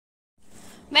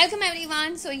Welcome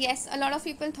everyone. So yes, a lot of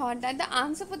people thought that the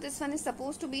answer for this one is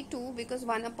supposed to be 2 because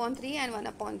 1 upon 3 and 1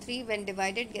 upon 3 when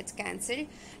divided gets cancelled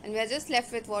and we are just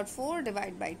left with what, 4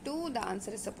 divided by 2. The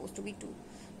answer is supposed to be 2.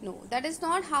 No, that is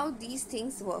not how these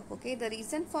things work. Okay, the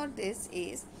reason for this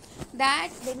is that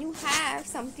when you have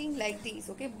something like these,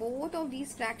 okay, both of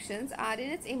these fractions are in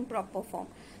its improper form.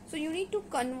 So you need to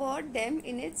convert them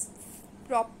in its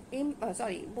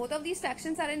both of these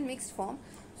fractions are in mixed form.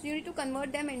 So you need to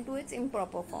convert them into its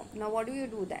improper form. Now what do you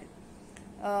do then?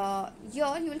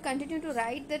 Here you will continue to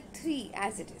write the 3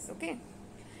 as it is, okay?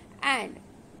 And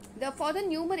for the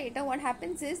numerator, what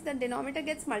happens is the denominator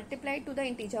gets multiplied to the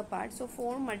integer part. So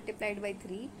 4 multiplied by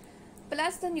 3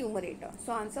 plus the numerator.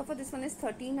 So answer for this one is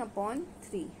 13 upon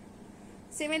 3.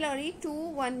 Similarly, 2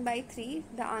 1 by 3.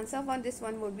 The answer for this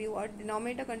one would be what?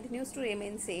 Denominator continues to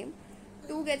remain same.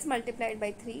 2 gets multiplied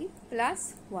by 3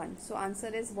 plus 1. So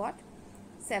answer is what?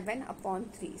 7 upon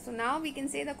 3. So now we can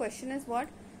say the question is what?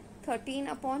 13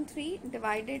 upon 3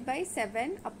 divided by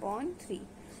 7 upon 3.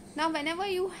 Now whenever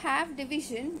you have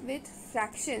division with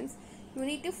fractions, you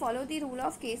need to follow the rule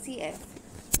of KCF,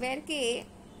 where K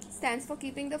stands for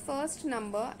keeping the first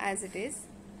number as it is,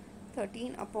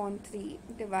 13 upon 3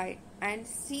 divide, and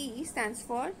C stands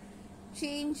for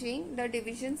changing the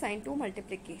division sign to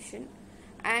multiplication,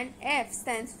 and F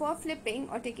stands for flipping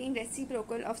or taking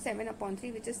reciprocal of 7 upon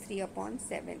 3, which is 3 upon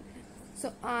 7.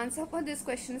 So answer for this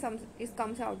question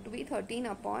comes out to be 13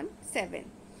 upon 7.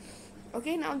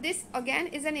 Okay, now this again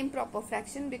is an improper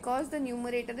fraction because the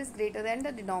numerator is greater than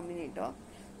the denominator.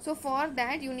 So for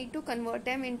that you need to convert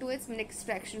them into its mixed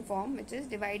fraction form, which is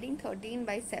dividing 13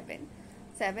 by 7.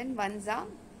 7 ones are,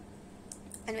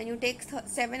 and when you take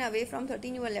 7 away from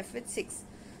 13 you are left with 6.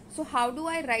 So how do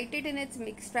I write it in its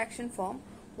mixed fraction form?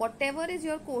 Whatever is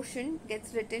your quotient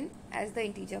gets written as the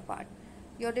integer part.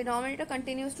 Your denominator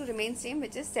continues to remain same,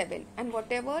 which is 7, and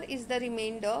whatever is the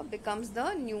remainder becomes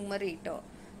the numerator.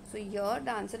 So here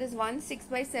the answer is 1 6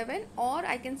 by 7, or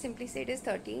I can simply say it is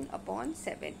 13 upon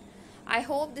 7. I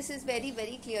hope this is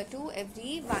very clear to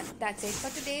everyone. That's it for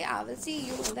today. I will see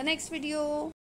you in the next video.